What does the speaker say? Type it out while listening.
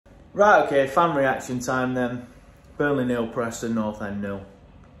Right, okay, fan reaction time then. Burnley 0, Preston North End 0.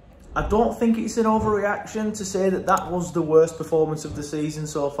 I don't think it's an overreaction to say that that was the worst performance of the season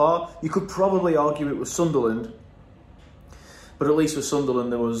so far. You could probably argue it was Sunderland, but at least with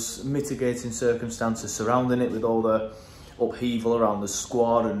Sunderland there was mitigating circumstances surrounding it with all the upheaval around the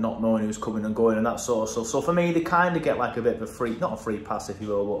squad and not knowing who's coming and going and that sort of stuff. So for me, they kind of get like a bit of a free, not a free pass if you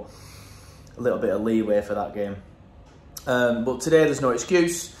will, but a little bit of leeway for that game. But today there's no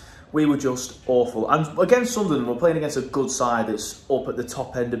excuse. We were just awful. And against Sunderland, we're playing against a good side that's up at the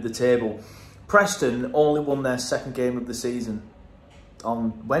top end of the table. Preston only won their second game of the season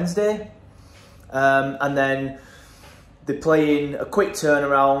on Wednesday. And then they're playing a quick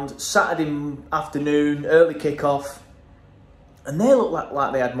turnaround, Saturday afternoon, early kick-off. And they look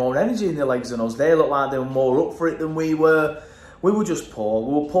like they had more energy in their legs than us. They looked like they were more up for it than we were. We were just poor.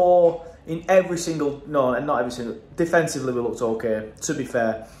 We were poor in every single... No, not every single... Defensively, we looked okay, to be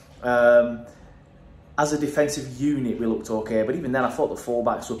fair. As a defensive unit, we looked okay, but even then, I thought the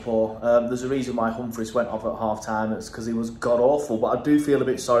fullbacks were poor. There's a reason why Humphries went off at half-time. It's because he was god-awful, but I do feel a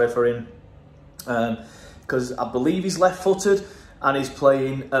bit sorry for him because I believe he's left-footed and he's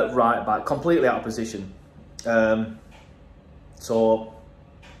playing at right-back, completely out of position. So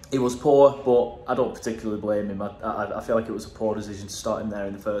he was poor, but I don't particularly blame him. I feel like it was a poor decision to start him there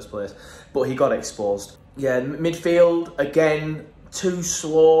in the first place, but he got exposed. Yeah, midfield, again, too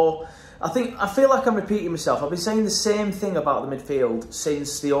slow. I feel like I'm repeating myself. I've been saying the same thing about the midfield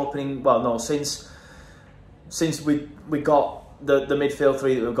since the opening. Well, no, since we got the midfield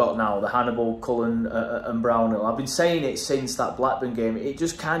three that we've got now, the Hannibal, Cullen, and Brownhill. I've been saying it since that Blackburn game. It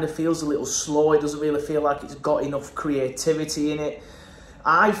just kind of feels a little slow. It doesn't really feel like it's got enough creativity in it.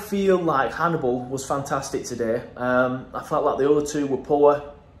 I feel like Hannibal was fantastic today. I felt like the other two were poor.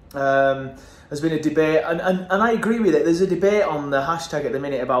 There's been a debate, and I agree with it. There's a debate on the hashtag at the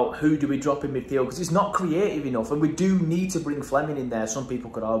minute about who do we drop in midfield, because it's not creative enough, and we do need to bring Fleming in there. Some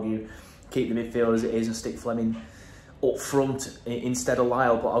people could argue keep the midfield as it is and stick Fleming up front instead of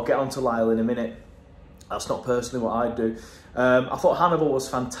Lyle, but I'll get on to Lyle in a minute. That's not personally what I'd do. I thought Hannibal was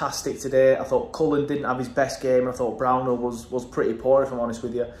fantastic today. I thought Cullen didn't have his best game. I thought Brownhill was pretty poor, if I'm honest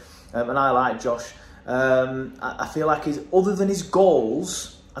with you. And I like Josh. I feel like other than his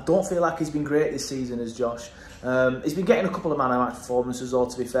goals, I don't feel like he's been great this season as Josh. He's been getting a couple of man-of-match performances, though,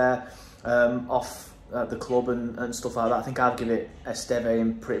 to be fair, off the club and stuff like that. I think I'd give it Esteve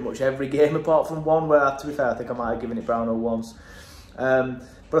in pretty much every game apart from one where, to be fair, I think I might have given it Brownhill once.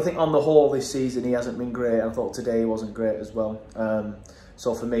 But I think on the whole this season he hasn't been great. I thought today he wasn't great as well.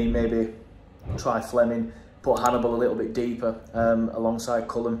 So for me, maybe try Fleming, put Hannibal a little bit deeper alongside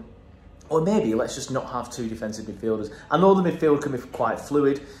Cullen. Or maybe let's just not have two defensive midfielders. I know the midfield can be quite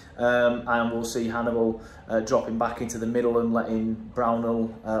fluid, and we'll see Hannibal dropping back into the middle and letting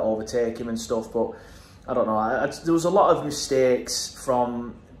Brownhill overtake him and stuff. But I don't know. There was a lot of mistakes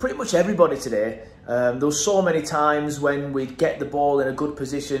from pretty much everybody today. There was so many times when we'd get the ball in a good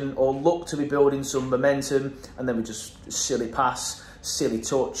position or look to be building some momentum, and then we just silly pass, silly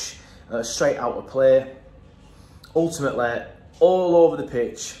touch, straight out of play. Ultimately, all over the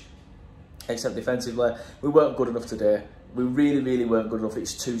pitch, except defensively, we weren't good enough today. We really weren't good enough.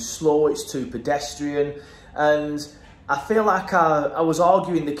 It's too slow, it's too pedestrian, and I feel like I was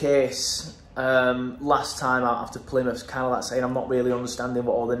arguing the case last time out after Plymouth, kind of like saying I'm not really understanding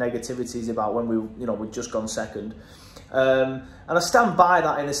what all the negativity is about when we'd just gone second. And I stand by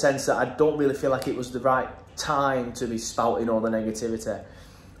that in the sense that I don't really feel like it was the right time to be spouting all the negativity.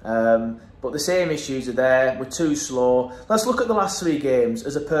 But the same issues are there. We're too slow. Let's look at the last three games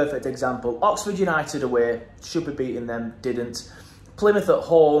as a perfect example. Oxford United away, should be beating them, didn't. Plymouth at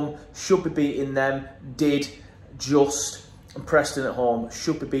home, should be beating them, did, just. And Preston at home,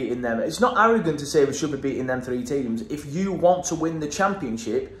 should be beating them. It's not arrogant to say we should be beating them three teams. If you want to win the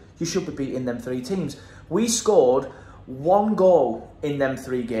championship, you should be beating them three teams. We scored one goal in them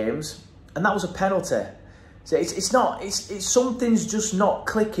three games, and that was a penalty. So it's something's just not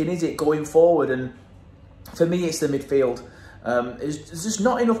clicking, is it, going forward? And for me, it's the midfield. There's just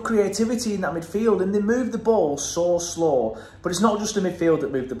not enough creativity in that midfield, and they move the ball so slow. But it's not just the midfield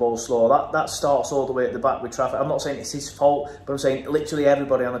that moved the ball slow. That starts all the way at the back with Trafford. I'm not saying it's his fault, but I'm saying literally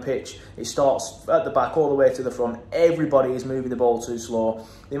everybody on the pitch. It starts at the back all the way to the front. Everybody is moving the ball too slow.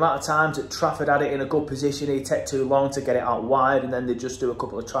 The amount of times that Trafford had it in a good position, he'd take too long to get it out wide, and then they'd just do a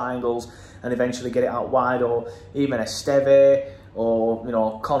couple of triangles and eventually get it out wide, or even Esteve,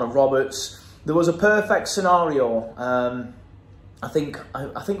 or Connor Roberts. There was a perfect scenario I think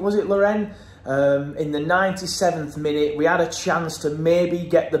was it Loren? In the 97th minute, we had a chance to maybe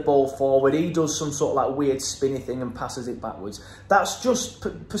get the ball forward. He does some sort of like weird spinny thing and passes it backwards. That's just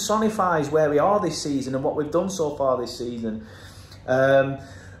personifies where we are this season and what we've done so far this season.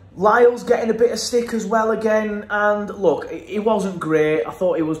 Lyle's getting a bit of stick as well again, and look, it wasn't great. I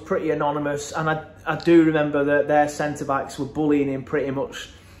thought he was pretty anonymous, and I do remember that their centre-backs were bullying him pretty much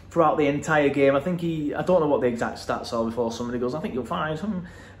throughout the entire game. I don't know what the exact stats are before somebody goes, I think you'll find him.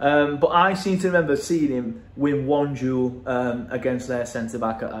 But I seem to remember seeing him win one duel against their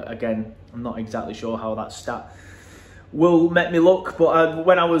centre-back. Again, I'm not exactly sure how that stat will make me look, but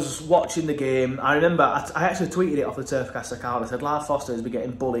when I was watching the game, I remember I actually tweeted it off the Turfcast account. I said, Lyle Foster has been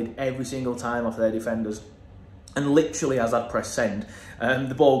getting bullied every single time off their defenders. And literally, as I'd press send,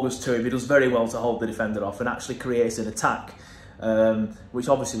 the ball goes to him. He does very well to hold the defender off and actually creates an attack. Which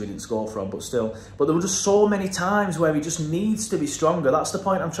obviously we didn't score from, but still. But there were just so many times where he just needs to be stronger. That's the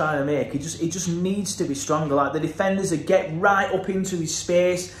point I'm trying to make. He just needs to be stronger. Like, the defenders would get right up into his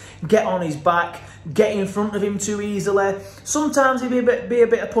space, get on his back, get in front of him too easily. Sometimes he'd be a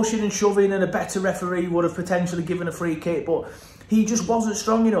bit of pushing and shoving, and a better referee would have potentially given a free kick, but he just wasn't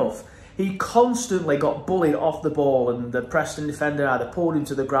strong enough. He constantly got bullied off the ball, and the Preston defender either pulled him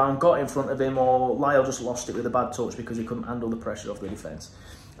to the ground, got in front of him, or Lyle just lost it with a bad touch because he couldn't handle the pressure of the defence.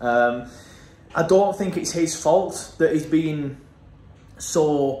 I don't think it's his fault that he's been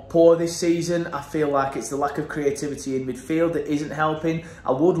so poor this season. I feel like it's the lack of creativity in midfield that isn't helping.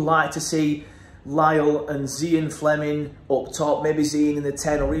 I would like to see Lyle and Zian Fleming up top, maybe Zian in the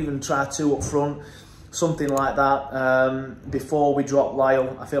 10, or even try 2 up front. Something like that before we drop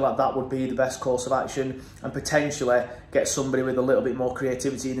Lyle. I feel like that would be the best course of action, and potentially get somebody with a little bit more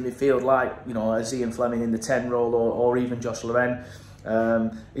creativity in the midfield, like, you know, a Zian Fleming in the 10 role, or even Josh Loren.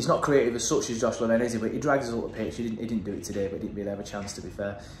 He's not creative as such as Josh Loren, is he? But he drags us up the pitch. He didn't do it today, but he didn't really have a chance, to be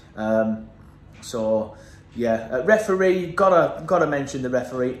fair. So yeah, referee, gotta mention the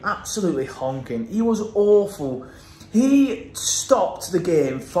referee. Absolutely honking. He was awful. He stopped the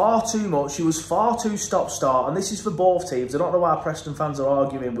game far too much. He was far too stop-start, and this is for both teams. I don't know why Preston fans are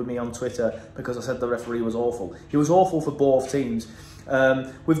arguing with me on Twitter because I said the referee was awful. He was awful for both teams.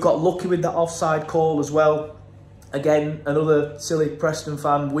 We've got lucky with that offside call as well. Again, another silly Preston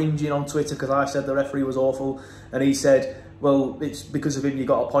fan whinging on Twitter because I said the referee was awful, and he said, well, it's because of him you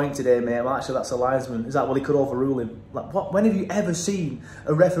got a point today, mate. Well, actually, that's a linesman. Is that, well, he could overrule him? Like, what? When have you ever seen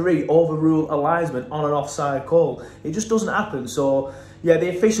a referee overrule a linesman on an offside call? It just doesn't happen. So, yeah, the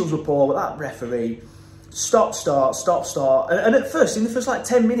officials were poor, but that referee, stop, start. And at first, in the first, like,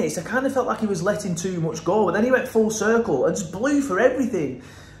 10 minutes, I kind of felt like he was letting too much go. But then he went full circle and just blew for everything.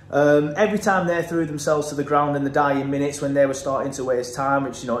 Every time they threw themselves to the ground in the dying minutes when they were starting to waste time,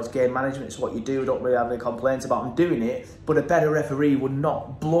 which, you know, it's game management, it's what you do, don't really have any complaints about them doing it, but a better referee would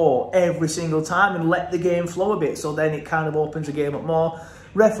not blow every single time and let the game flow a bit, so then it kind of opens the game up more.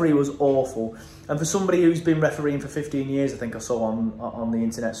 Referee was awful, and for somebody who's been refereeing for 15 years, I think I saw on the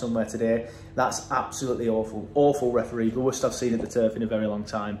internet somewhere today, that's absolutely awful. Awful referee, the worst I've seen at the turf in a very long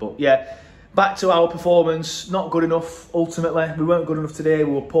time. But yeah, back to our performance, not good enough ultimately. We weren't good enough today,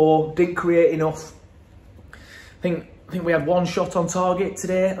 we were poor, didn't create enough. I think we had 1 shot on target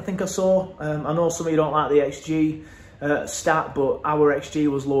today, I think I saw. I know some of you don't like the XG stat, but our XG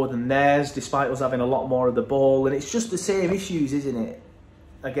was lower than theirs, despite us having a lot more of the ball. And it's just the same issues, isn't it?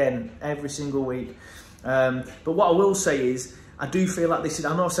 Again, every single week. But what I will say is, I do feel like this is,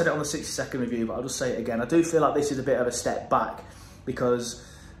 I know I've said it on the 60-second review, but I'll just say it again. I do feel like this is a bit of a step back, because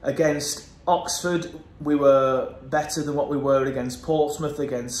against Oxford, we were better than what we were against Portsmouth.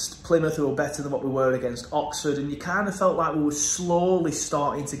 Against Plymouth, we were better than what we were against Oxford. And you kind of felt like we were slowly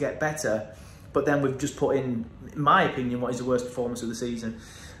starting to get better. But then we've just put in my opinion, what is the worst performance of the season.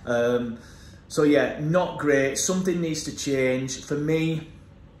 So yeah, not great. Something needs to change. For me,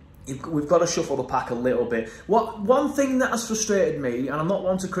 we've got to shuffle the pack a little bit. One thing that has frustrated me, and I'm not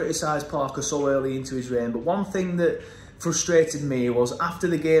one to criticise Parker so early into his reign, but one thing that frustrated me was after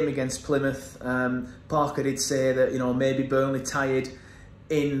the game against Plymouth, Parker did say that, you know, maybe Burnley tired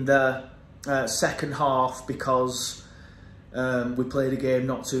in the second half because we played a game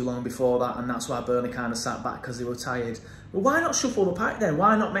not too long before that, and that's why Burnley kind of sat back because they were tired. Well, why not shuffle the pack then?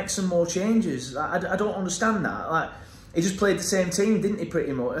 Why not make some more changes? I don't understand that. Like, he just played the same team, didn't he,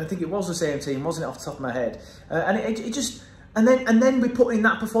 pretty much? I think it was the same team, wasn't it, off the top of my head? And it just... And then we put in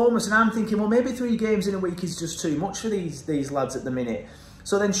that performance, and I'm thinking, well, maybe 3 games in a week is just too much for these lads at the minute.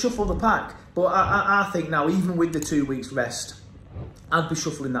 So then shuffle the pack. But I think now, even with the 2 weeks rest, I'd be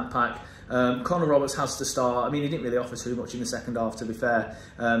shuffling that pack. Connor Roberts has to start. I mean, he didn't really offer too much in the second half, to be fair.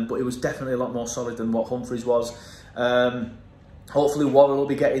 But it was definitely a lot more solid than what Humphreys was. Hopefully Warren will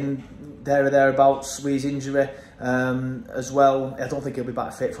be getting there or thereabouts with his injury as well. I don't think he'll be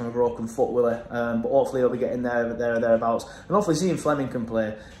back fit from a broken foot, will he? But hopefully he'll be getting there or thereabouts. And hopefully Zian Fleming can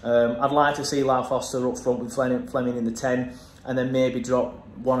play. I'd like to see Lau Foster up front with Fleming in the 10, and then maybe drop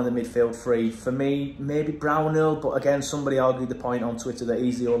one of the midfield three. For me, maybe Brownhill, but again, somebody argued the point on Twitter that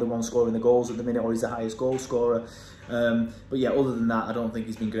he's the only one scoring the goals at the minute, or he's the highest goal scorer. But yeah, other than that, I don't think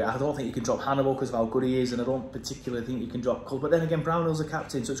he's been great. I don't think you can drop Hannibal because of how good he is, and I don't particularly think you can drop Cole. But then again, Brownhill's a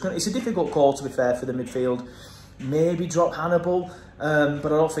captain, so it's a difficult call, to be fair, for the midfield. Maybe drop Hannibal,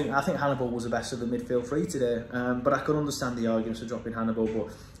 but I think Hannibal was the best of the midfield three today. But I can understand the arguments for dropping Hannibal, but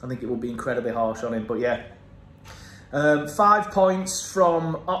I think it would be incredibly harsh on him. But yeah, 5 points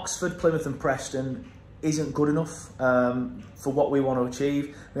from Oxford, Plymouth and Preston isn't good enough for what we want to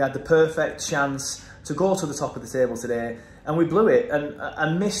achieve. We had the perfect chance to go to the top of the table today, and we blew it. And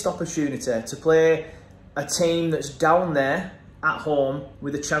a missed opportunity to play a team that's down there at home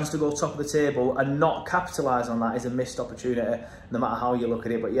with a chance to go top of the table and not capitalise on that is a missed opportunity, no matter how you look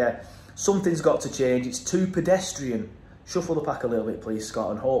at it. But yeah, something's got to change. It's too pedestrian. Shuffle the pack a little bit, please, Scott,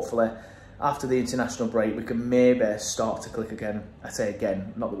 and hopefully after the international break we can maybe start to click again. I say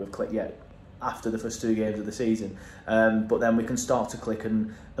again, not that we've clicked yet after the first 2 games of the season, but then we can start to click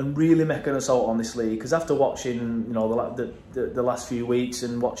and really make an assault on this league. Because after watching, you know, the last few weeks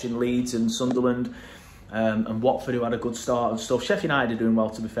and watching Leeds and Sunderland and Watford, who had a good start and stuff, Sheffield United are doing well,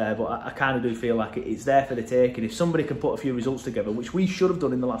 to be fair, but I kind of do feel like it's there for the taking. If somebody can put a few results together, which we should have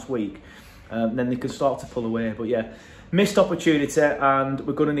done in the last week, then they can start to pull away. But yeah, missed opportunity, and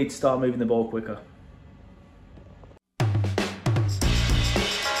we're going to need to start moving the ball quicker.